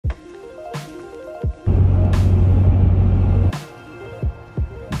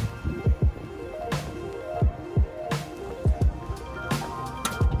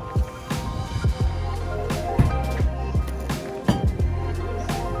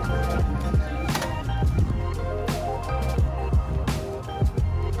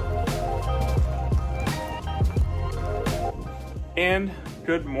And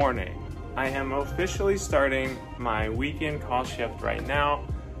good morning. I am officially starting my weekend call shift right now.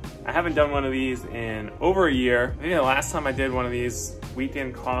 I haven't done one of these in over a year. Maybe the last time I did one of these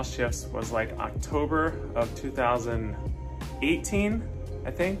weekend call shifts was like October of 2018,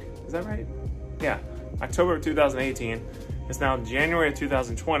 I think. Is that right? Yeah, October of 2018. It's now January of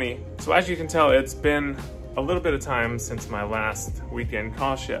 2020. So as you can tell, it's been a little bit of time since my last weekend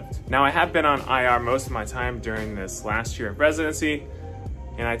call shift. Now I have been on IR most of my time during this last year of residency,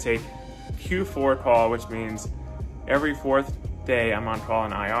 and I take Q4 call, which means every fourth day I'm on call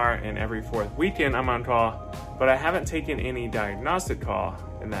in IR and every fourth weekend I'm on call, but I haven't taken any diagnostic call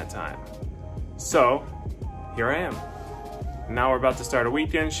in that time. So here I am. Now we're about to start a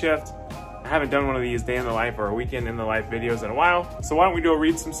weekend shift. I haven't done one of these day in the life or a weekend in the life videos in a while. So why don't we go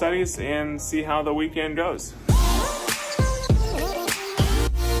read some studies and see how the weekend goes.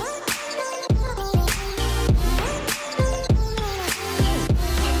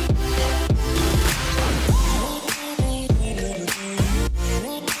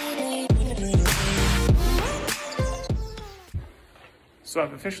 So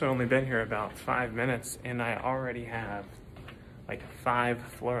I've officially only been here about 5 minutes and I already have like 5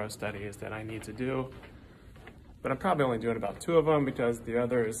 fluoro studies that I need to do, but I'm probably only doing about 2 of them because the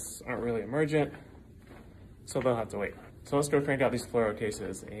others aren't really emergent, so they'll have to wait. So let's go crank out these fluoro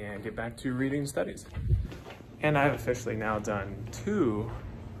cases and get back to reading studies. And I've officially now done 2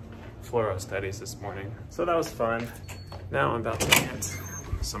 fluoro studies this morning, so that was fun. Now I'm about to get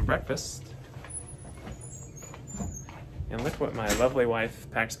some breakfast. And look what my lovely wife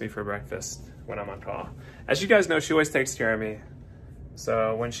packs me for breakfast when I'm on call. As you guys know, she always takes care of me.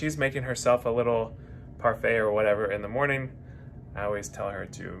 So when she's making herself a little parfait or whatever in the morning, I always tell her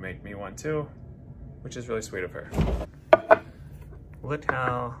to make me one too, which is really sweet of her. Look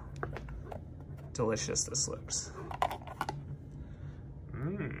how delicious this looks.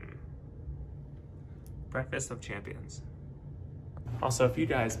 Breakfast of champions. Also, if you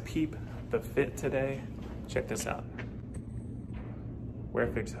guys peep the fit today, check this out. Wear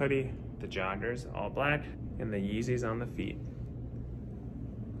fixed hoodie, the joggers, all black, and the Yeezys on the feet.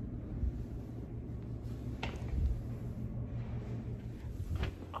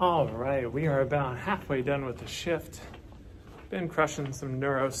 All right, we are about halfway done with the shift. Been crushing some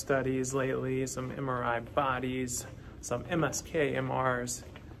neuro studies lately, some MRI bodies, some MSK MRs,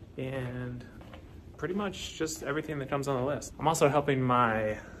 and pretty much just everything that comes on the list. I'm also helping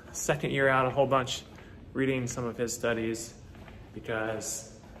my second year out a whole bunch, reading some of his studies,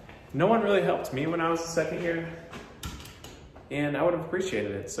 because no one really helped me when I was a second year, and I would have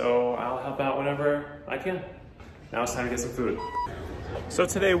appreciated it. So I'll help out whenever I can. Now it's time to get some food. So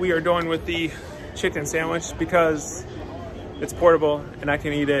today we are going with the chicken sandwich because it's portable and I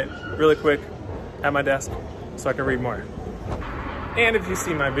can eat it really quick at my desk so I can read more. And if you've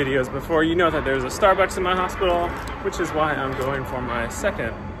seen my videos before, you know that there's a Starbucks in my hospital, which is why I'm going for my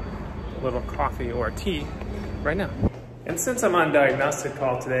second little coffee or tea right now. And since I'm on diagnostic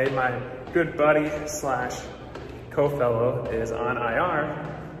call today, my good buddy slash co-fellow is on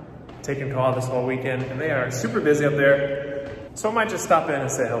IR, taking call this whole weekend, and they are super busy up there. So I might just stop in and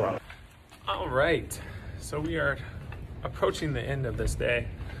say hello. All right, so we are approaching the end of this day.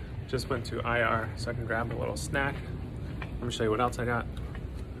 Just went to IR so I can grab a little snack. Let me show you what else I got.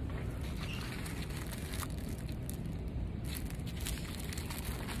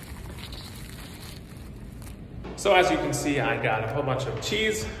 So as you can see, I got a whole bunch of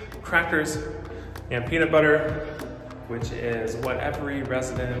cheese, crackers, and peanut butter, which is what every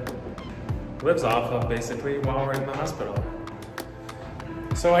resident lives off of basically while we're in the hospital.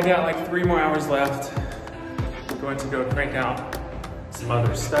 So I got like 3 more hours left. I'm going to go crank out some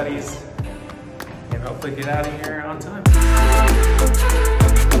other studies and hopefully get out of here on time.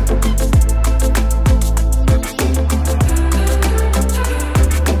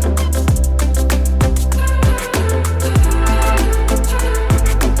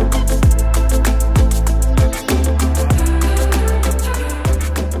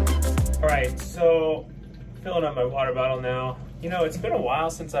 Filling up my water bottle now. You know, it's been a while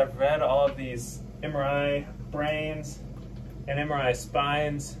since I've read all of these MRI brains and MRI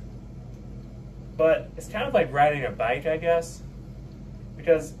spines, but it's kind of like riding a bike, I guess,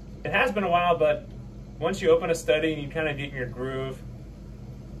 because it has been a while, but once you open a study and you kind of get in your groove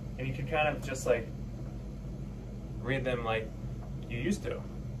and you can kind of just like read them like you used to.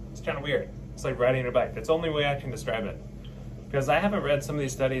 It's kind of weird. It's like riding a bike. That's the only way I can describe it, because I haven't read some of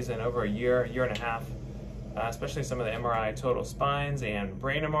these studies in over a year and a half. Especially some of the MRI total spines and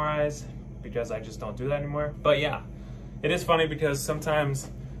brain MRIs, because I just don't do that anymore. But yeah, it is funny because sometimes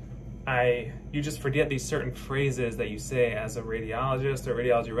you just forget these certain phrases that you say as a radiologist or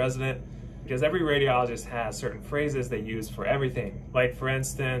radiology resident, because every radiologist has certain phrases they use for everything. Like for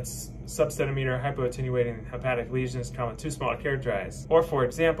instance, subcentimeter hypoattenuating hepatic lesions come with too small to characterize. Or for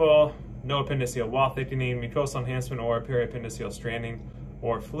example, no appendiceal wall thickening, mucosal enhancement, or periappendiceal stranding,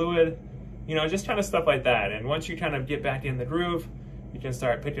 or fluid. You know, just kind of stuff like that. And once you kind of get back in the groove, you can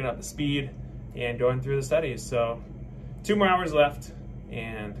start picking up the speed and going through the studies. So 2 more hours left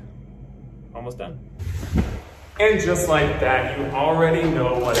and almost done. And just like that, you already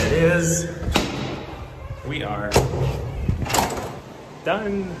know what it is. We are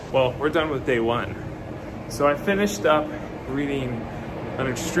done. Well, we're done with day 1. So I finished up reading an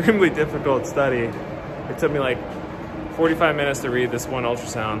extremely difficult study. It took me like 45 minutes to read this one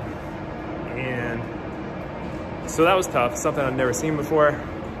ultrasound. And so that was tough, something I've never seen before.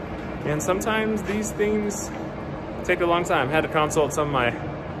 And sometimes these things take a long time. I had to consult some of my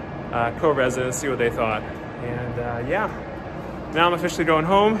co-residents, see what they thought. And yeah, now I'm officially going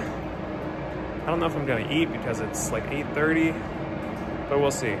home. I don't know if I'm gonna eat because it's like 8:30, but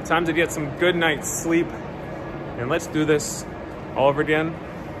we'll see. Time to get some good night's sleep, and let's do this all over again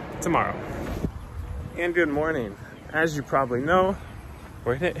tomorrow. And good morning. As you probably know,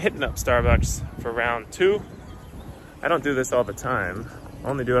 we're hitting up Starbucks for round 2. I don't do this all the time. I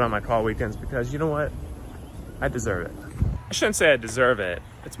only do it on my call weekends because you know what? I deserve it. I shouldn't say I deserve it.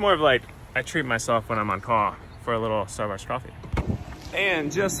 It's more of like I treat myself when I'm on call for a little Starbucks coffee.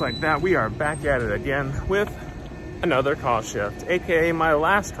 And just like that, we are back at it again with another call shift, AKA my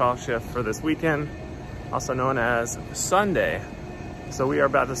last call shift for this weekend, also known as Sunday. So we are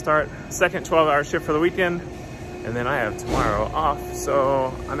about to start second 12-hour shift for the weekend, and then I have tomorrow off.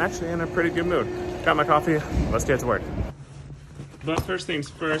 So I'm actually in a pretty good mood. Got my coffee, let's get to work. But first things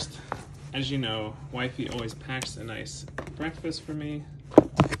first, as you know, wifey always packs a nice breakfast for me.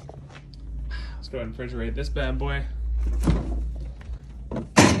 Let's go ahead and refrigerate this bad boy.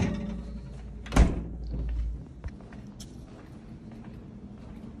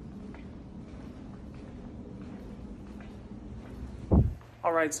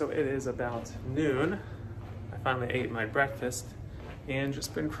 All right, so it is about noon. I finally ate my breakfast and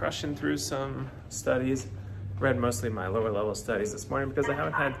just been crushing through some studies. Read mostly my lower level studies this morning because I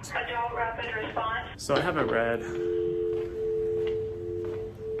haven't had, so I haven't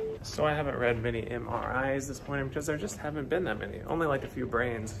read many MRIs this morning because there just haven't been that many, only like a few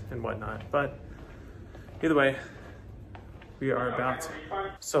brains and whatnot. But either way, we are about,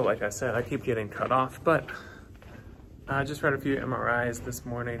 so like I said, I keep getting cut off, but I just read a few MRIs this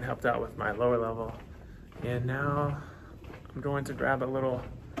morning, helped out with my lower level, and now I'm going to grab a little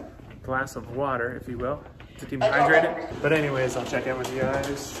glass of water, if you will, to keep me hydrated. But anyways, I'll check in with you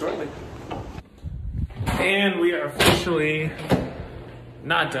guys shortly. And we are officially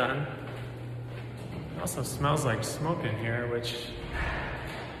not done. It also smells like smoke in here, which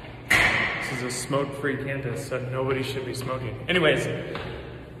this is a smoke-free campus, so nobody should be smoking. Anyways,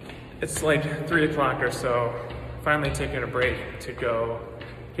 it's like 3 o'clock or so. Finally taking a break to go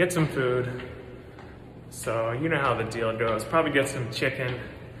get some food. So you know how the deal goes. Probably get some chicken,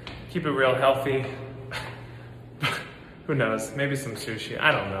 keep it real healthy. Who knows, maybe some sushi,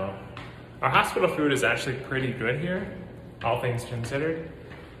 I don't know. Our hospital food is actually pretty good here, all things considered.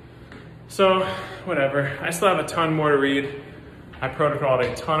 So whatever, I still have a ton more to read. I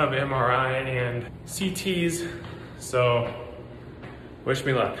protocoled a ton of MRI and CTs, so wish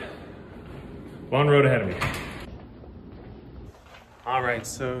me luck. Long road ahead of me. All right,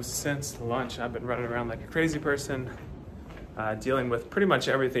 so since lunch, I've been running around like a crazy person, dealing with pretty much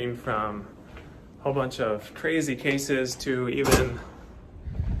everything from a whole bunch of crazy cases to even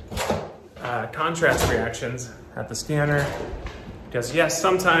contrast reactions at the scanner. Because yes,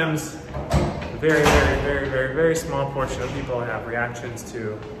 sometimes a very small portion of people have reactions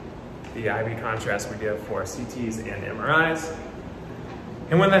to the IV contrast we give for CTs and MRIs.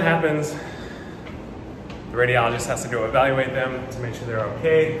 And when that happens, the radiologist has to go evaluate them to make sure they're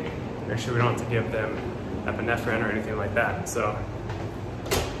okay, make sure we don't have to give them epinephrine or anything like that. So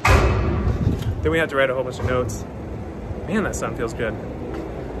then we have to write a whole bunch of notes. Man, that sun feels good.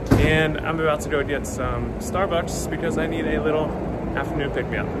 And I'm about to go get some Starbucks because I need a little afternoon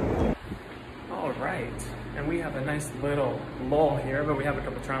pick-me-up. All right, and we have a nice little lull here, but we have a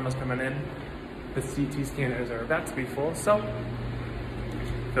couple traumas coming in. The CT scanners are about to be full, so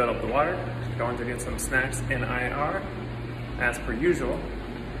fill up the water, going to get some snacks in IR, as per usual,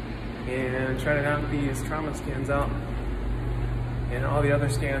 and try to knock these trauma scans out and all the other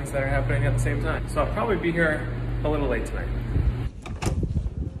scans that are happening at the same time. So I'll probably be here a little late tonight.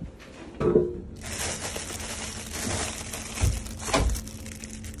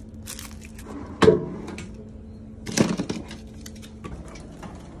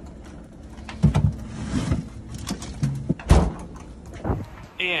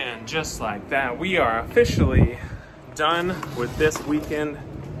 And just like that, we are officially done with this weekend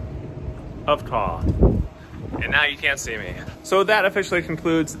of call. And now you can't see me. So that officially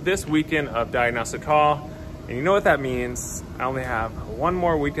concludes this weekend of diagnostic call. And you know what that means? I only have one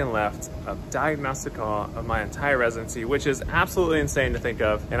more weekend left of diagnostic call of my entire residency, which is absolutely insane to think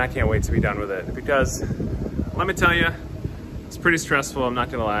of. And I can't wait to be done with it because let me tell you, it's pretty stressful, I'm not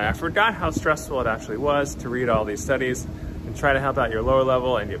gonna lie. I forgot how stressful it actually was to read all these studies and try to help out your lower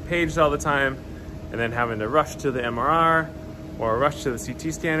level and get paged all the time, and then having to rush to the MRR or rush to the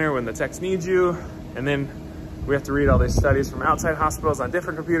CT scanner when the techs need you. And then we have to read all these studies from outside hospitals on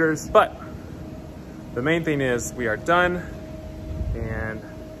different computers. But the main thing is we are done, and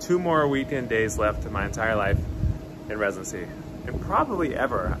 2 more weekend days left in my entire life in residency. And probably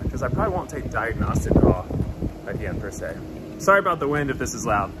ever, because I probably won't take diagnostic call again per se. Sorry about the wind if this is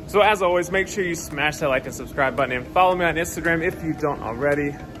loud. So as always, make sure you smash that like and subscribe button and follow me on Instagram if you don't already.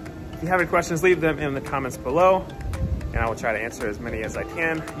 If you have any questions, leave them in the comments below and I will try to answer as many as I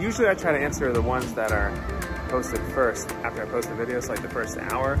can. Usually I try to answer the ones that are posted first after I post the videos, like the first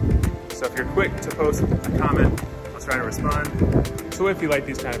hour. So if you're quick to post a comment, I'll try to respond. So if you like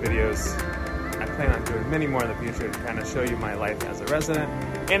these kind of videos, I plan on doing many more in the future to kind of show you my life as a resident.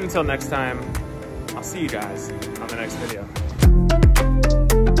 And until next time, I'll see you guys on the next video.